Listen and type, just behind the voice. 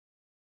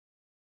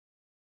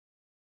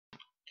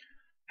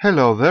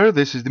Hello there,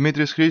 this is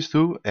Dimitris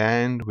Christou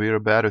and we're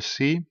about to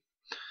see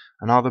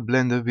another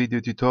Blender video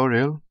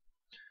tutorial,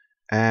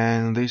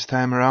 and this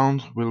time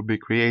around we'll be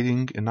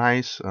creating a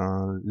nice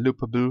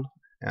loopable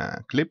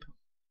clip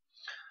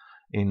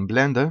in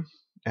Blender,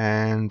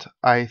 and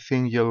I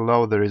think you'll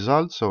love the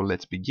result, so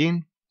let's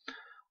begin.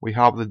 We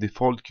have the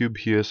default cube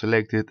here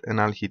selected,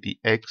 and I'll hit the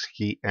X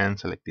key and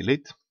select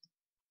delete,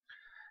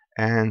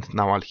 and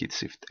now I'll hit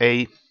Shift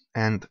A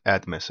and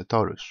add mesh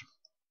torus.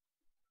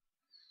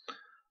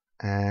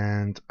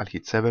 And I'll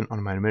hit 7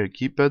 on my numeric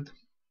keypad,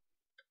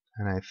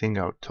 and I think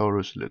our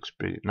torus looks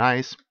pretty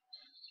nice.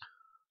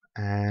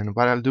 And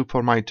what I'll do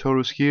for my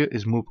torus here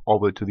is move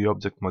over to the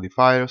object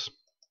modifiers,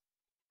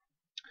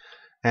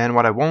 and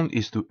what I want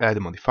is to add a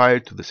modifier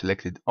to the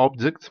selected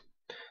object,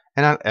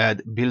 and I'll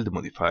add build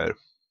modifier.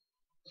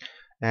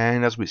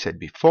 And as we said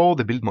before,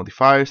 the build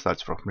modifier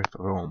starts from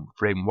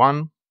frame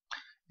 1,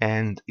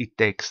 and it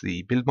takes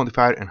the build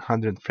modifier and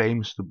 100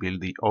 frames to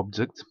build the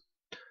object.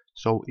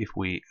 So if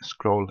we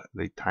scroll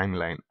the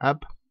timeline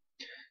up,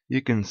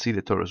 you can see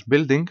the torus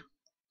building.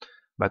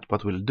 But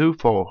what we'll do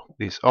for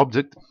this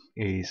object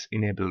is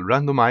enable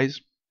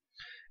randomize,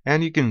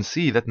 and you can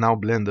see that now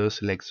Blender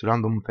selects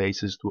random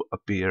faces to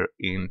appear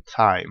in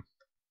time.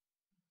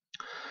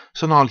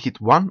 So now I'll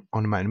hit 1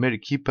 on my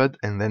numeric keypad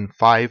and then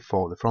 5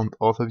 for the front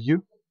author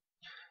view,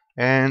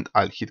 and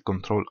I'll hit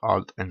Ctrl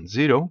Alt and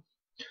 0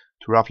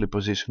 to roughly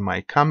position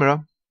my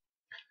camera,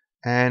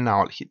 and now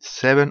I'll hit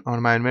 7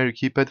 on my numeric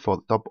keypad for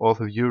the top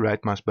author view,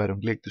 right mouse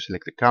button click to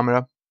select the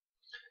camera,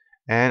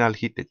 and I'll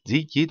hit the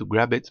Z key to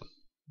grab it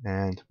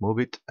and move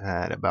it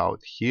at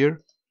about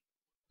here,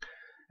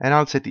 and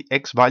I'll set the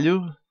X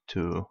value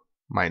to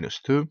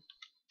 -2,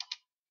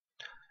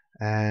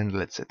 and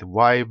let's set the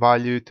Y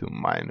value to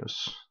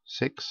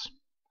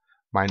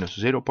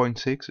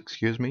 -0.6,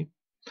 excuse me,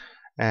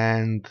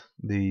 and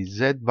the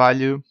Z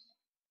value,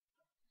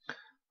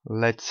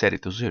 let's set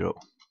it to 0.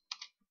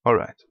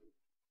 Alright,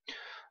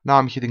 now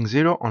I'm hitting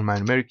 0 on my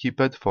numeric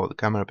keypad for the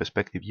camera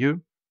perspective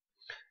view,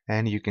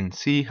 and you can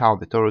see how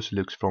the torus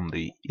looks from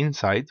the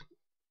inside.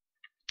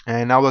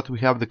 And now that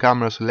we have the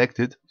camera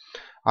selected,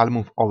 I'll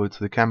move over to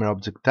the camera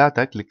object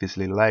data, click this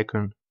little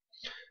icon,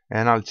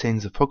 and I'll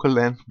change the focal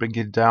length, bring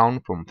it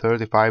down from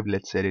 35,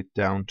 let's set it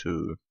down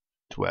to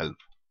 12.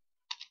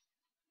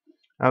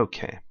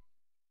 Okay.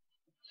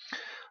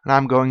 Now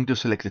I'm going to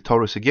select the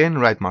torus again,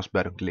 right mouse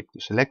button click to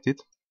select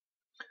it,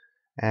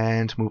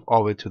 and move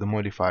over to the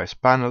modifiers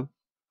panel.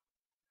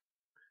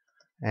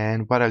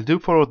 And what I'll do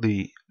for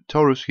the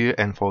torus here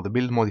and for the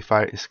build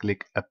modifier is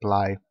click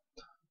apply,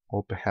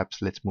 or perhaps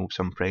let's move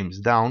some frames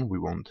down, we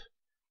want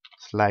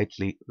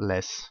slightly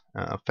less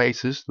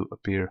faces to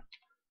appear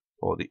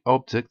for the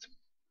object,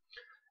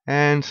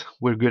 and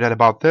we're good at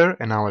about there.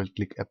 And now I'll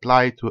click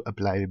apply to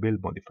apply the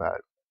build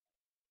modifier.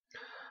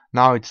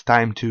 Now it's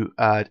time to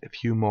add a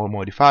few more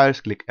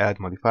modifiers. Click add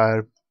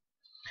modifier,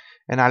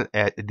 and I'll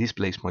add a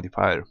displace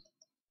modifier.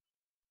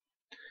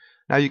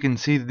 Now you can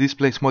see the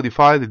displace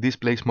modifier. The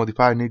displace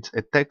modifier needs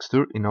a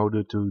texture in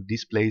order to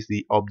displace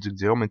the object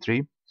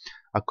geometry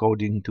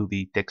according to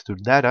the texture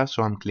data,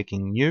 so I'm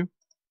clicking new,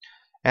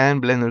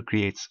 and Blender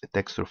creates a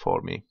texture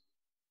for me.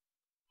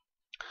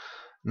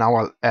 Now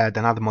I'll add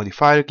another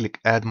modifier,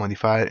 click add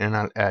modifier, and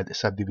I'll add a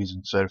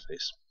subdivision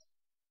surface.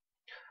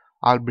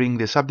 I'll bring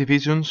the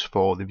subdivisions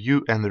for the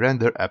view and the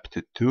render up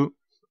to 2,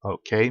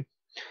 okay,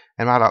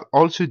 and what I'll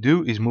also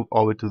do is move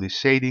over to the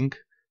shading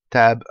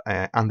tab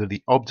under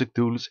the object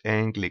tools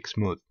and click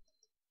smooth.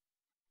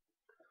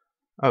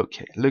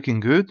 Okay, looking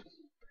good.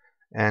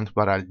 And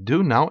what I'll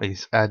do now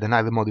is add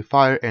another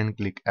modifier and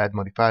click add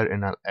modifier,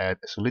 and I'll add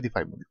a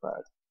solidify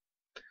modifier.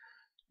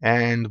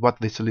 And what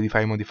the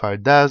solidify modifier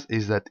does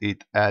is that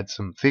it adds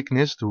some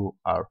thickness to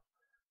our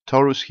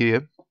torus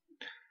here.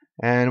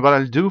 And what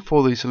I'll do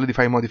for the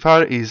solidify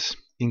modifier is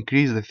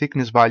increase the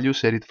thickness value,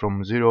 set it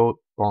from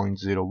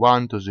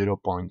 0.01 to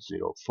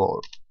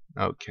 0.04.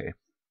 Okay.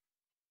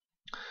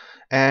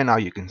 And now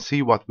you can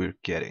see what we're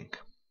getting.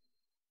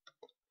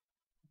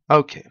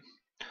 Okay,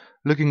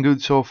 looking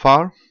good so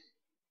far.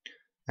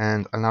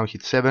 And I'll now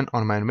hit 7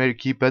 on my numeric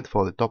keypad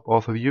for the top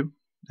author view,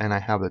 and I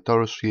have the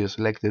torus here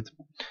selected.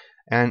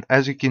 And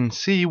as you can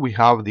see, we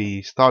have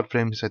the start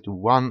frame set to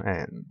 1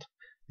 and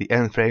the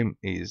end frame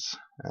is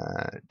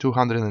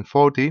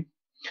 240,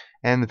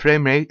 and the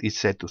frame rate is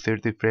set to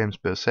 30 frames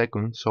per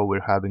second, so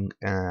we're having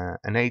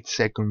an 8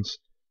 seconds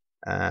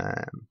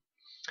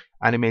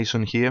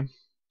animation here.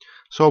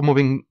 So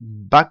moving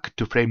back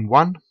to frame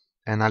 1,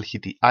 and I'll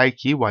hit the I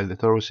key while the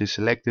torus is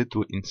selected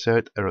to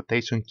insert a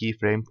rotation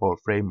keyframe for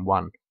frame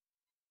 1.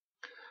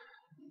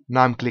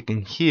 Now I'm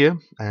clicking here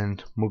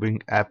and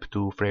moving up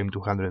to frame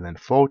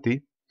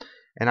 240,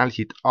 and I'll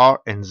hit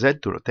R and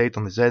Z to rotate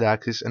on the Z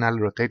axis, and I'll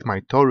rotate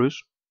my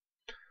torus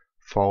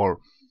for,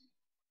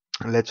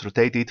 let's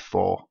rotate it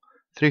for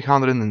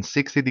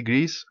 360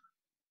 degrees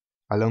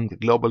along the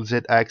global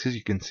Z axis.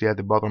 You can see at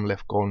the bottom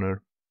left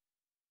corner.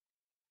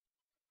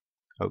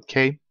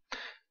 Okay,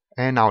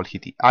 and now I'll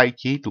hit the I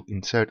key to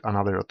insert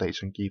another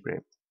rotation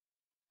keyframe.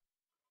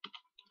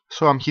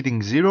 So I'm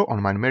hitting 0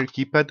 on my numeric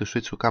keypad to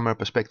switch to camera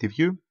perspective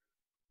view,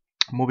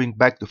 moving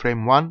back to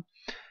frame 1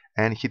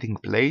 and hitting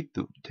play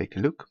to take a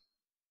look.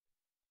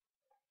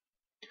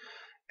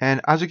 And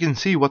as you can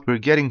see, what we're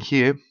getting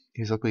here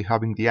is that we're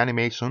having the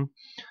animation.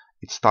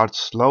 It starts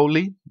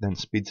slowly, then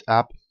speeds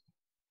up,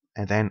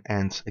 and then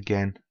ends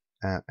again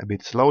a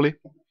bit slowly.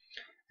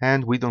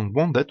 And we don't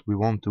want that. We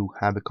want to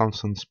have a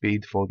constant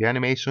speed for the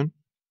animation.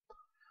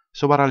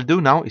 So what I'll do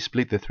now is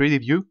split the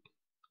 3D view,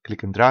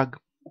 click and drag,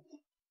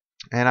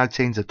 and I'll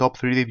change the top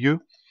 3D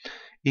view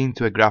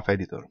into a graph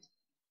editor.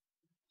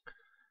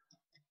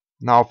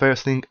 Now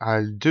first thing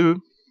I'll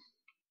do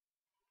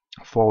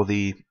for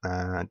the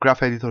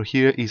graph editor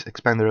here is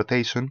expand the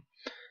rotation,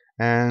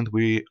 and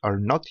we are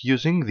not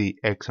using the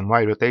X and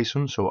Y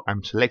rotation, so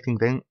I'm selecting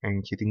them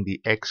and hitting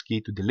the X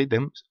key to delete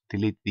them,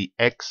 delete the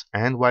X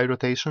and Y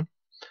rotation.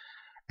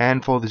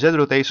 And for the Z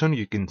rotation,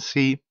 you can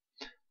see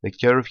the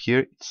curve here.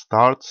 It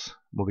starts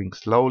moving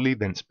slowly,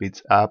 then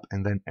speeds up,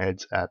 and then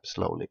adds up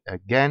slowly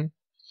again.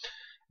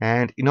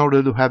 And in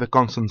order to have a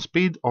constant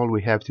speed, all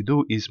we have to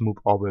do is move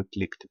over,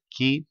 click to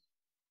key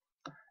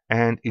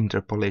and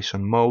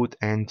interpolation mode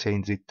and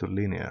change it to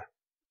linear.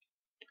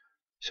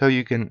 So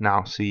you can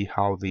now see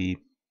how the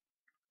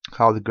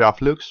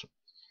graph looks.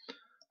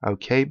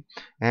 Okay,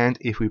 and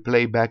if we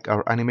play back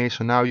our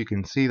animation now, you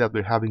can see that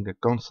we're having a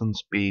constant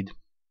speed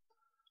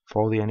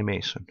for the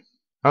animation.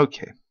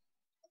 Okay,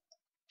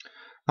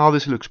 now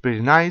this looks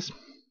pretty nice,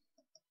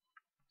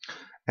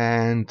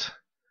 and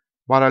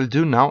what I'll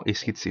do now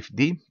is hit Shift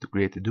D to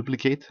create a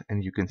duplicate,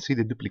 and you can see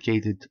the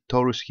duplicated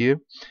torus here.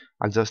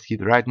 I'll just hit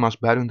the right mouse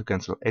button to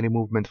cancel any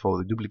movement for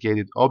the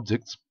duplicated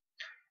objects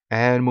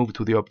and move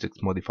to the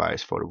object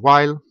modifiers for a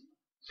while.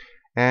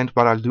 And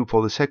what I'll do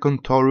for the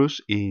second torus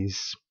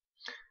is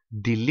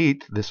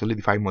delete the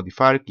solidify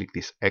modifier. Click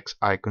this X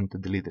icon to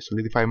delete the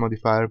solidify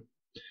modifier.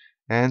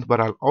 And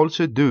what I'll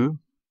also do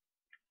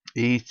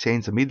is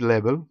change the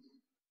mid-level.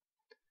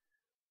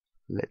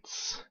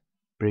 Let's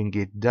bring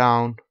it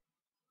down,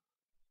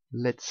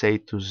 let's say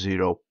to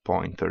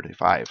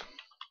 0.35.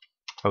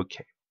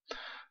 Okay,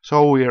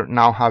 so we are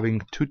now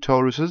having two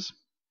toruses,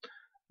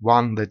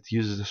 one that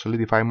uses the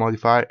solidify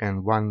modifier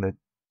and one that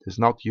does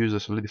not use the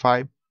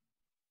solidify.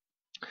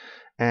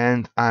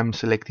 And I'm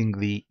selecting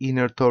the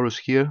inner torus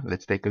here.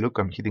 Let's take a look.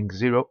 I'm hitting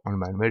 0 on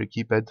my numeric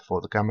keypad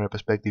for the camera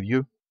perspective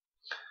view.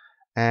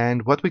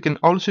 And what we can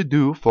also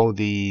do for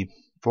the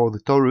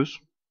torus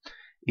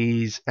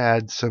is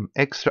add some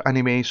extra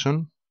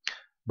animation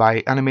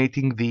by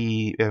animating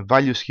the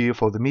values here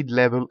for the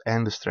mid-level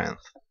and the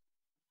strength.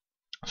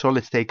 So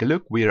let's take a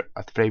look. We're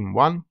at frame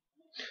 1,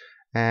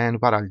 and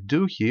what I'll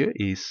do here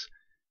is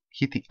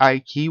hit the I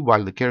key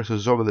while the cursor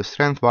is over the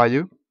strength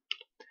value,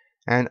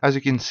 and as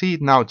you can see,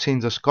 it now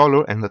changes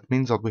color, and that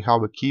means that we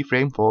have a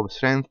keyframe for the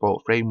strength for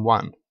frame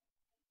 1.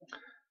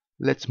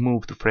 Let's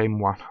move to frame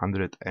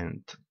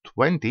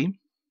 120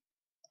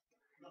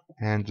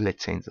 and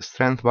let's change the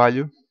strength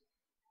value.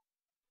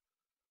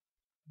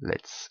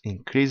 Let's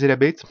increase it a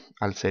bit.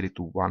 I'll set it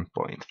to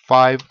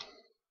 1.5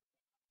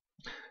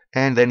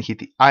 and then hit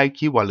the I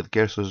key while the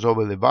cursor is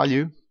over the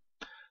value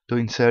to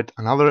insert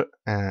another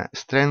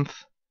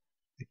strength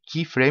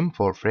keyframe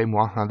for frame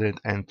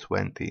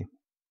 120.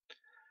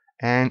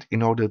 And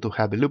in order to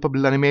have a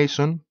loopable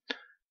animation,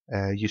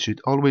 you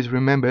should always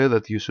remember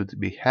that you should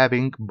be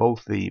having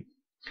both the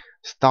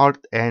start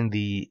and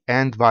the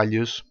end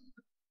values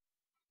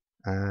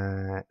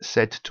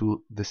set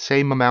to the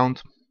same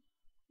amount.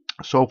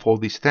 So for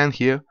this strength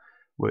here,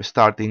 we're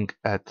starting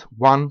at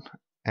 1,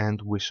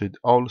 and we should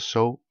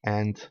also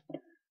end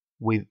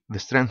with the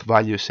strength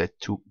value set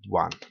to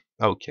 1.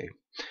 Okay,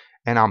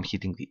 and I'm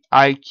hitting the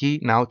I key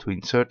now to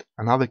insert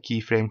another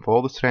keyframe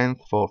for the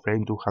strength for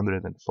frame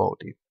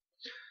 240.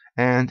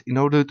 And in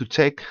order to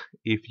check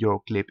if your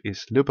clip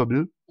is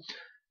loopable,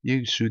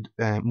 you should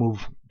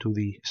move to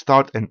the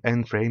start and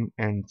end frame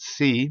and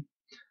see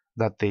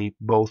that they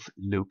both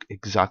look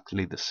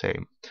exactly the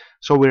same.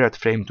 So we're at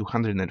frame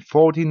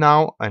 240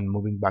 now, and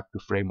moving back to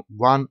frame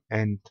 1,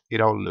 and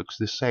it all looks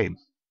the same.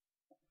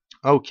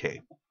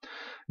 Okay,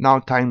 now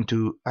time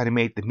to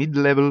animate the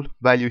mid-level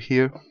value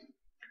here,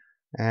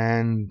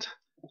 and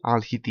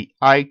I'll hit the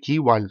I key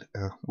while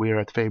we're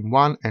at frame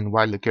 1, and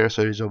while the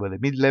cursor is over the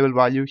mid-level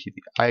value, hit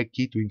the I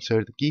key to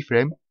insert the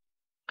keyframe,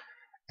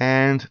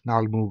 and now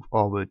I'll move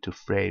over to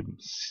frame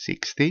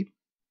 60.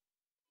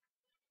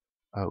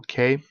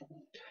 Okay,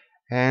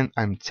 and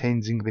I'm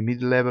changing the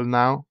mid-level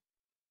now.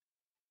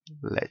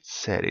 Let's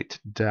set it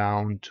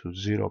down to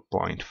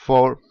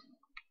 0.4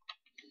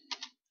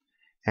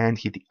 and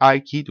hit the I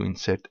key to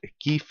insert a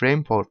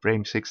keyframe for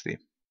frame 60.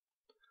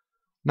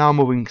 Now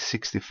moving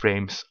 60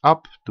 frames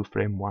up to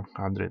frame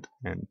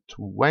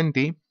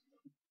 120,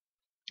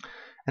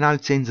 and I'll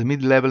change the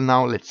mid-level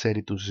now. Let's set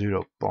it to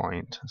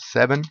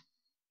 0.7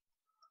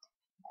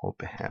 or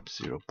perhaps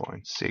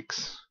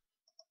 0.6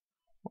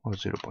 or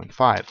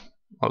 0.5.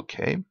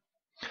 Okay,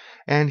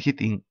 and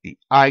hitting the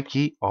I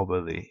key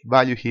over the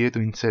value here to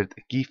insert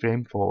a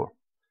keyframe for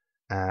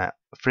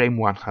frame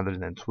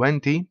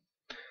 120,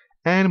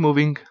 and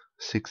moving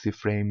 60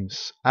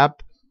 frames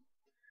up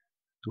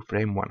to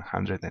frame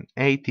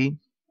 180.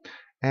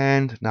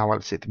 And now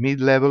I'll set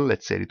mid-level,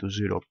 let's set it to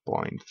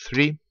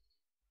 0.3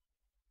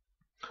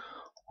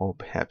 or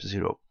perhaps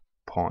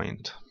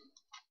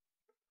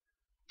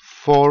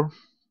 0.4,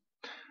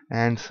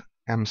 and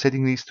I'm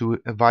setting this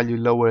to a value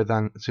lower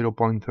than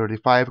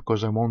 0.35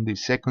 because I want the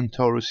second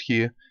torus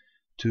here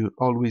to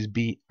always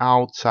be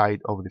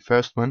outside of the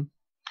first one.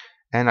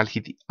 And I'll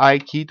hit the I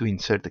key to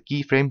insert a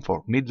keyframe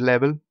for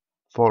mid-level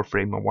for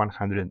frame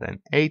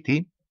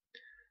 180.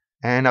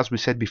 And as we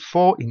said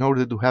before, in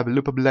order to have a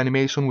loopable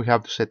animation, we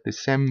have to set the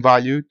same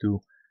value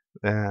to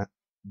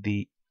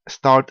the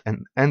start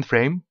and end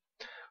frame.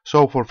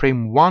 So for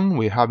frame 1,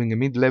 we're having a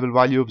mid-level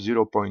value of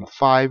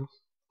 0.5,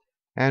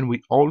 and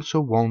we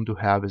also want to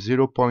have a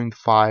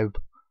 0.5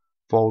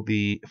 for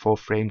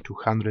frame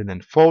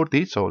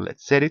 240. So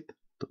let's set it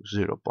to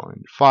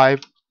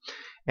 0.5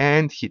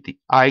 and hit the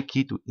I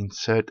key to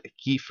insert a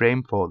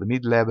keyframe for the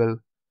mid-level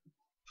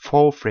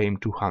for frame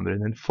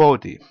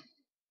 240.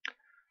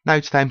 Now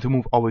it's time to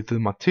move over to the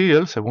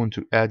materials. I want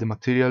to add a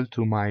material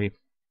to my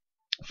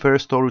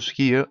first torus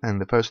here, and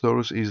the first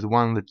torus is the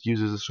one that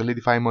uses the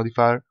solidify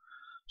modifier.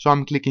 So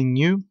I'm clicking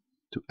new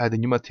to add a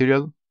new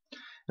material,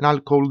 and I'll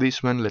call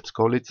this one, let's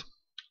call it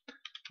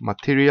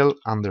material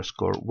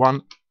underscore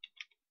 1.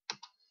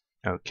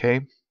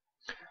 Okay,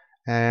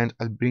 and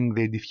I'll bring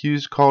the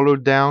diffuse color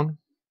down.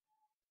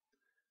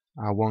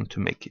 I want to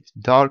make it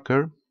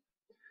darker,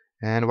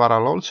 and what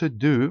I'll also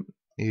do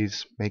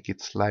is make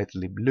it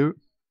slightly blue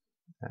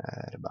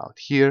about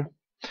here,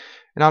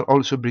 and I'll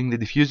also bring the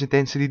diffuse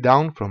intensity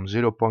down from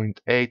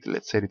 0.8,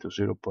 let's set it to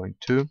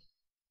 0.2,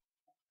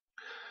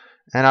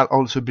 and I'll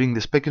also bring the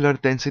specular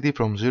intensity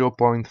from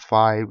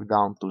 0.5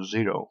 down to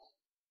 0.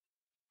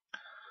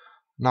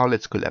 Now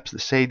let's collapse the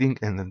shading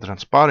and the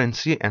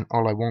transparency, and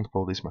all I want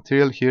for this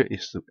material here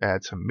is to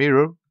add some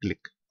mirror.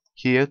 Click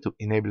here to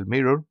enable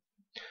mirror.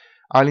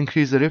 I'll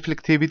increase the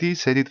reflectivity,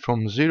 set it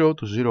from 0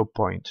 to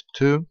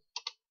 0.2,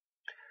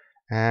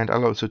 and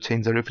I'll also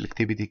change the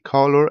reflectivity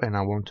color, and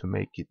I want to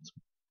make it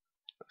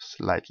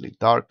slightly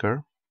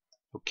darker.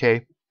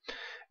 Okay,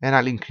 and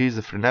I'll increase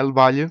the Fresnel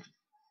value.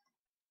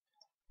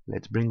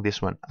 Let's bring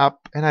this one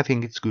up, and I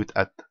think it's good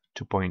at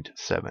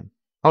 2.7.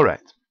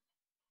 Alright,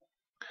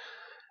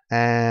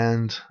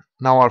 and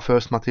now our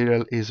first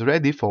material is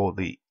ready for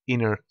the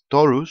inner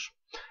torus.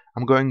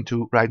 I'm going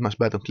to right mouse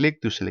button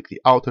click to select the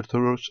outer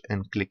torus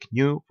and click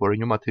new for a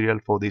new material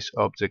for this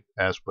object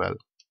as well.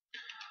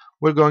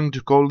 We're going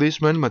to call this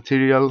one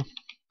material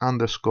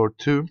underscore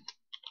 2,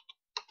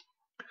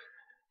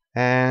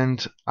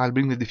 and I'll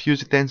bring the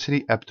diffuse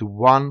intensity up to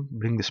 1,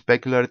 bring the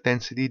specular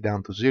intensity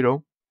down to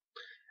 0,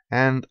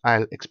 and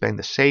I'll expand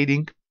the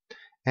shading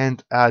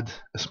and add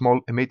a small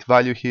emit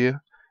value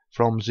here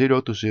from 0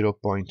 to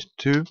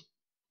 0.2,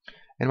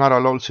 and what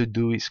I'll also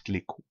do is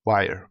click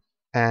wire,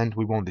 and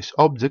we want this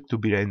object to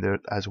be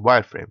rendered as a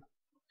wireframe.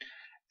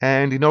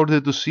 And in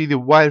order to see the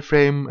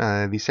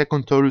wireframe, the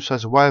second torus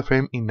as a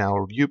wireframe in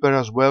our viewer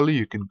as well,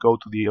 you can go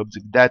to the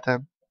object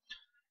data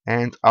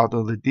and out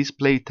of the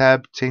display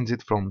tab change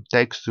it from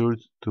texture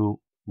to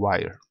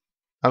wire.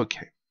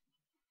 Okay.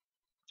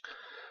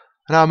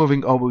 Now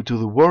moving over to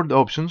the world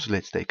options,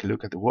 let's take a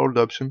look at the world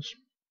options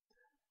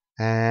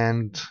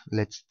and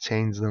let's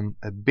change them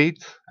a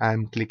bit.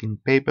 I'm clicking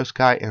paper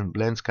sky and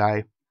blend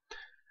sky,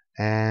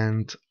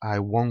 and I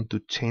want to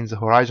change the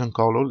horizon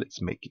color. Let's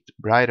make it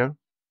brighter.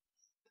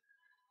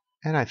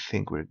 And I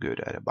think we're good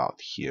at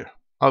about here.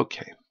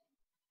 Okay.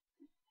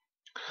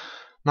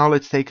 Now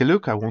let's take a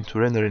look. I want to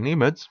render an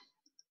image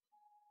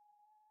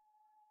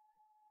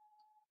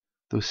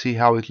to see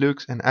how it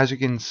looks, and as you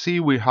can see,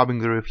 we're having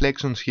the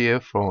reflections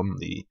here from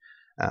the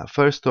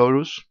first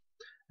torus,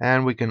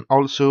 and we can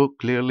also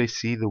clearly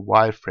see the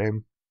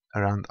wireframe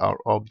around our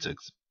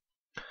objects.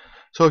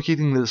 So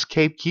hitting the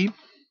escape key,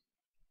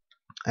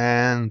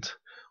 and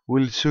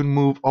we'll soon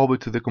move over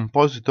to the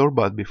compositor,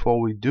 but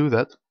before we do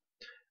that,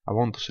 I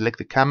want to select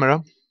the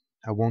camera.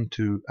 I want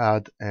to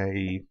add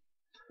a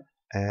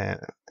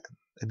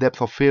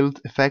depth of field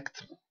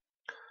effect.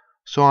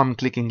 So I'm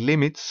clicking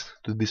limits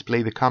to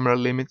display the camera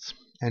limits,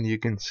 and you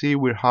can see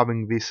we're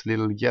having this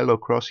little yellow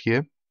cross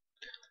here.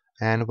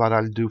 And what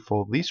I'll do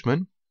for this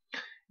one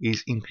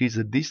is increase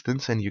the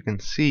distance, and you can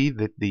see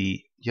that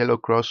the yellow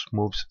cross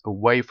moves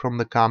away from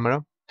the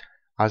camera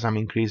as I'm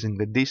increasing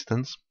the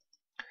distance.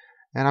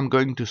 And I'm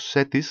going to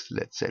set this,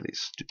 let's set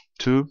this to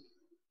 2.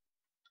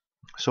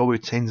 So we're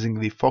changing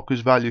the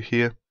focus value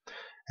here,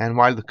 and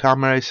while the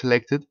camera is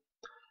selected,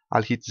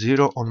 I'll hit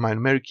 0 on my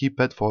numeric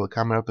keypad for the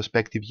camera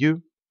perspective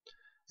view,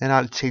 and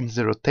I'll change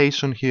the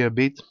rotation here a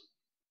bit.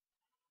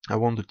 I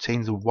want to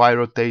change the Y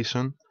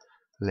rotation,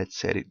 let's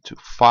set it to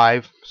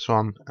 5, so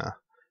I'm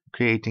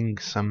creating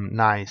some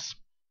nice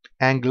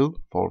angle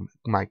for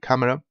my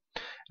camera.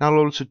 And I'll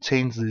also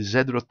change the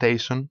Z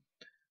rotation.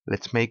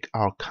 Let's make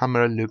our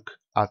camera look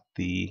at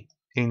the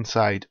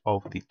inside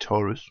of the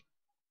torus,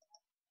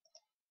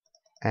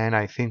 and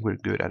I think we're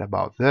good at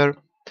about there.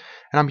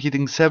 And I'm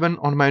hitting 7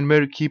 on my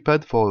numeric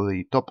keypad for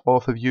the top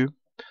author view,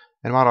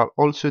 And what I'll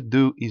also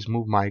do is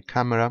move my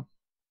camera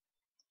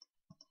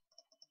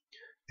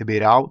a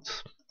bit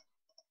out,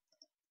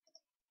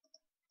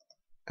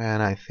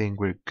 and I think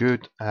we're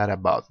good at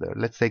about there.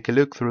 Let's take a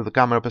look through the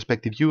camera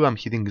perspective view. I'm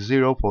hitting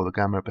 0 for the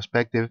camera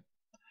perspective,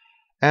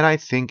 and I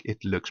think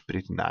it looks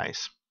pretty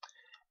nice.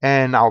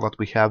 And now that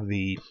we have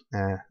the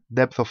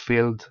depth of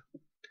field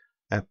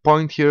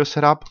point here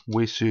set up,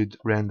 we should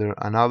render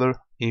another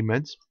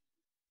image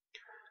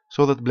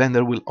so that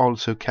Blender will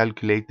also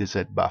calculate the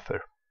Z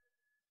buffer.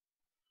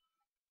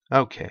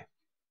 Okay,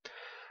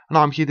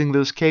 now I'm hitting the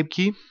escape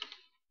key,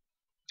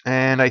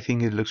 and I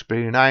think it looks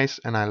pretty nice,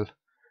 and I'll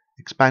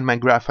expand my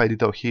graph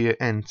editor here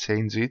and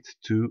change it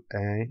to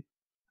a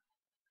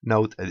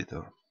node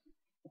editor.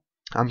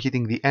 I'm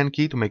hitting the N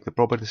key to make the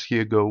properties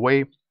here go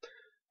away,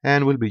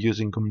 and we'll be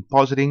using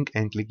compositing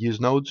and click use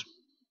nodes,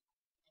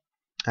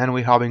 and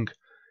we're having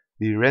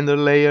the render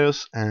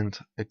layers and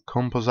a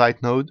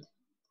composite node.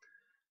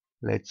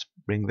 Let's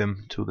bring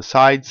them to the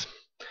sides,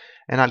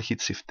 and I'll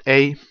hit Shift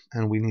A,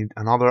 and we need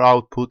another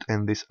output,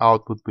 and this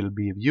output will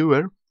be a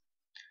viewer.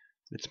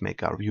 Let's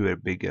make our viewer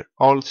bigger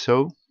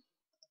also,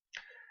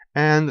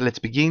 and let's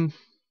begin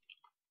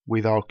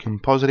with our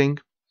compositing.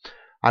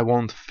 I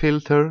want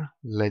filter.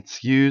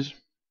 Let's use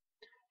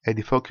a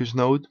defocus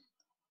node,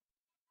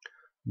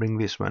 bring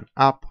this one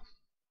up,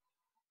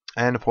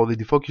 and for the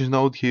defocus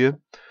node here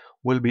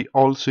we'll be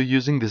also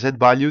using the Z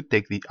value,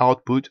 take the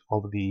output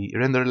of the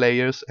render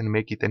layers and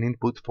make it an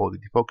input for the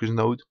defocus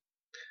node,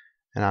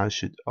 and I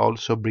should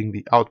also bring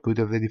the output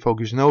of the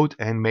defocus node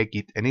and make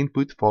it an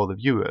input for the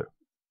viewer.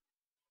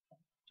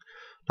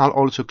 I'll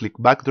also click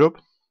backdrop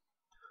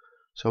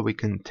so we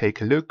can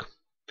take a look.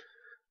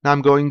 Now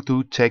I'm going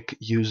to check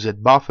use Z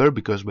buffer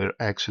because we're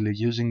actually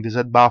using the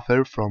Z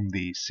buffer from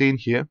the scene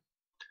here,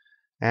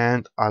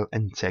 and I'll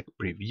uncheck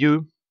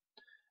preview,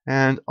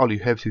 and all you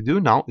have to do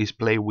now is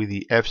play with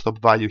the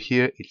f-stop value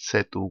here. It's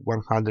set to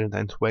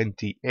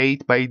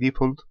 128 by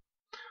default.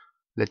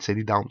 Let's set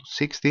it down to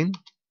 16,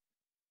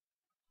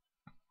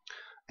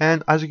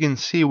 and as you can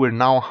see we're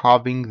now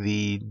having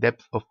the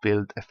depth of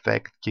field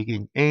effect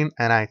kicking in,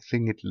 and I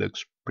think it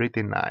looks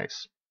pretty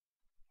nice.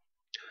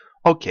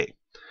 Okay,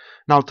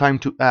 now time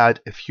to add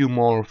a few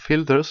more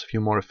filters, a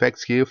few more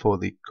effects here for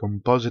the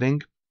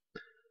compositing,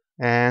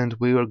 and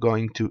we are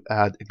going to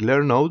add a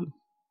glare node.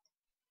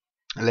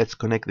 Let's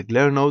connect the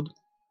glare node,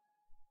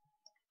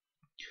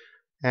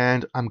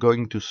 and I'm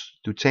going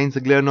to change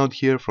the glare node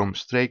here from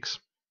streaks.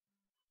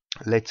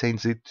 Let's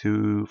change it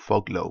to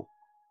fog glow.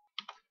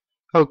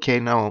 Okay,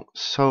 now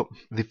so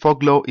the fog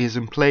glow is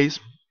in place,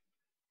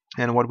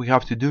 and what we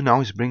have to do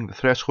now is bring the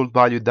threshold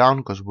value down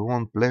because we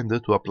want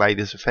Blender to apply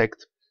this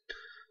effect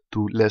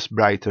to less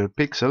brighter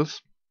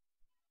pixels,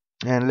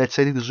 and let's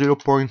set it to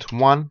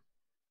 0.1,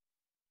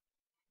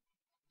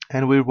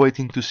 and we're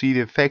waiting to see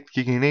the effect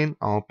kicking in,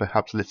 or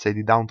perhaps let's set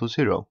it down to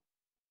 0.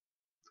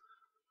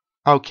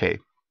 Okay,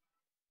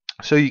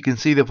 so you can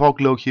see the fog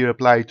glow here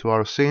applied to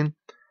our scene.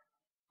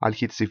 I'll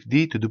hit Shift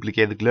D to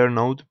duplicate the glare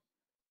node,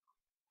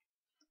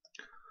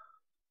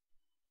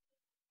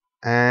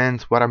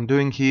 and what I'm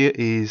doing here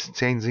is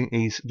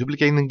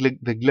duplicating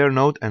the glare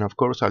node, and of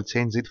course I'll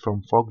change it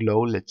from fog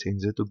glow. Let's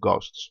change it to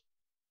ghosts.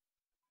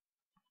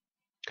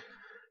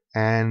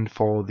 And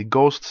for the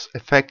ghosts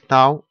effect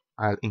now,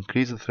 I'll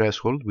increase the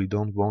threshold. We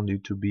don't want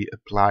it to be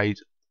applied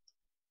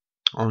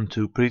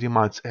onto pretty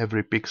much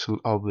every pixel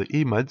of the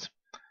image,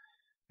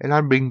 and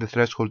I'll bring the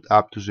threshold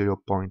up to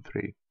 0.3.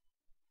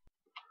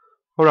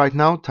 Alright,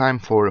 now time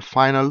for a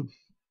final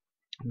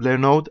glare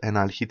node, and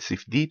I'll hit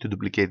Shift D to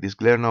duplicate this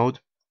glare node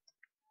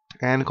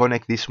and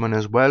connect this one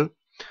as well,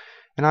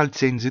 and I'll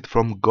change it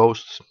from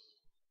ghosts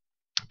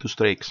to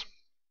streaks.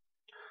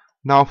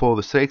 Now for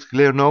the streaks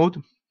glare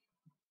node,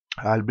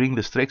 I'll bring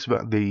the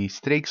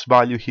streaks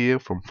value here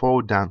from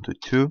 4 down to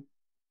 2,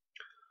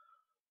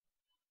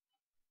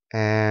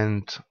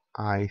 and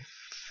I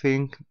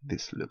think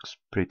this looks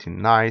pretty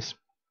nice.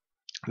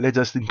 Let's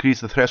just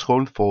increase the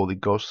threshold for the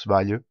ghosts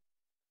value,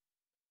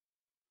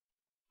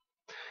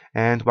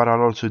 and what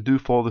I'll also do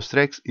for the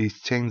streaks is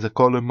change the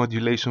color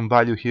modulation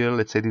value here.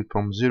 Let's set it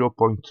from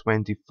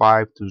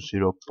 0.25 to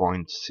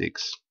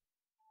 0.6.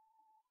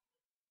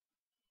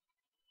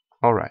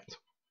 Alright,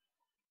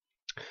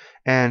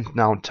 and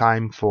now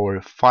time for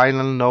a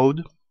final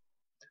node.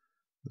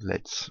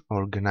 Let's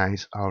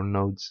organize our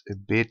nodes a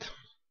bit,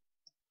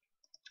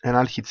 and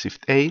I'll hit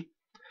Shift A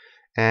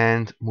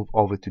and move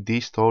over to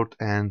distort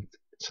and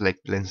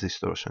select lens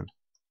distortion.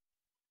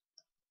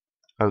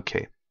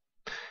 Okay,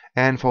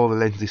 and for the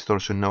lens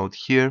distortion node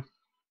here,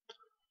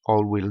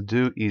 all we'll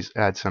do is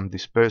add some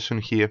dispersion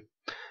here,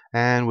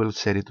 and we'll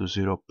set it to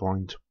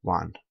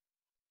 0.1.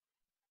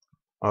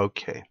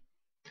 Okay,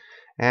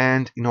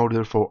 and in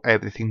order for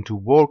everything to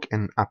work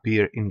and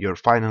appear in your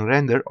final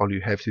render, all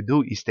you have to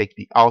do is take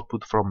the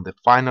output from the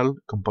final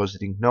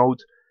compositing node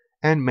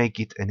and make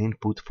it an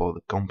input for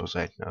the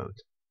composite node.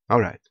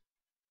 Alright,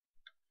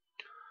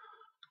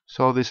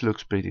 so this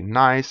looks pretty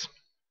nice.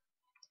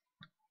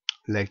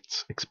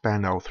 Let's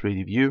expand our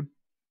 3D view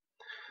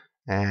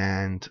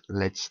and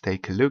let's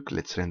take a look.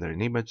 Let's render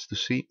an image to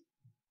see.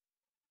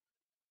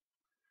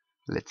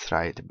 Let's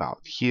try it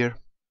about here,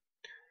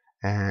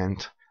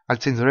 and I'll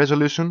change the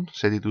resolution,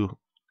 set it to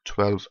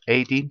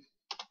 1280,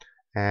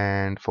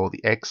 and for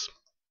the X,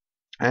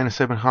 and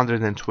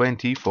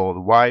 720 for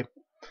the Y.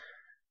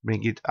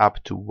 Bring it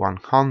up to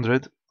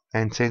 100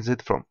 and change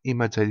it from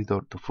image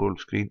editor to full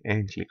screen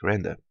and click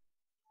render.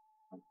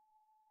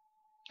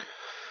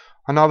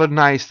 Another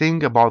nice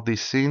thing about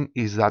this scene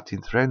is that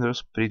it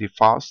renders pretty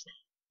fast,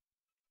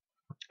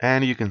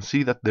 and you can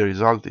see that the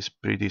result is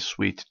pretty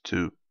sweet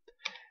too.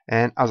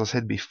 And as I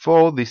said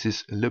before, this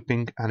is a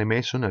looping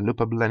animation, a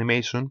loopable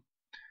animation,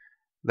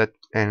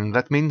 and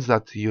that means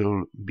that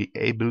you'll be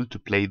able to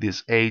play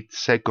these 8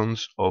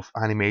 seconds of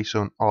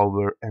animation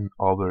over and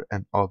over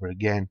and over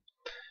again,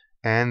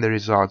 and the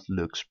result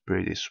looks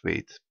pretty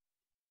sweet.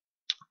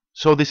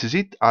 So this is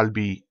it. I'll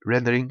be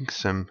rendering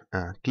some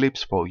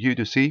clips for you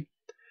to see,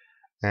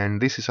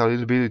 and this is a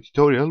little video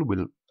tutorial.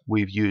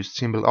 We've used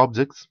simple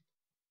objects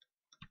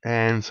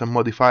and some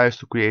modifiers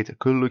to create a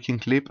cool looking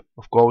clip,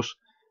 of course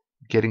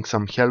getting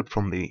some help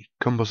from the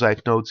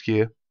composite nodes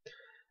here.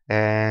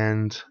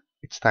 And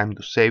it's time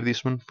to save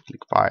this one.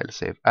 Click File,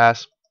 Save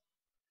As,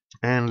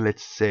 and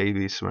let's save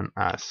this one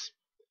as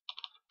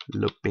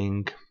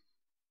looping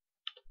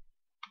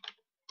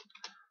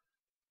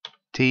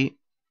T.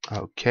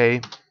 Okay.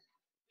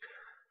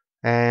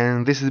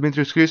 And this is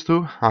Dimitris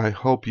Christou. I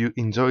hope you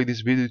enjoyed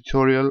this video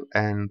tutorial,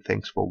 and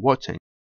thanks for watching.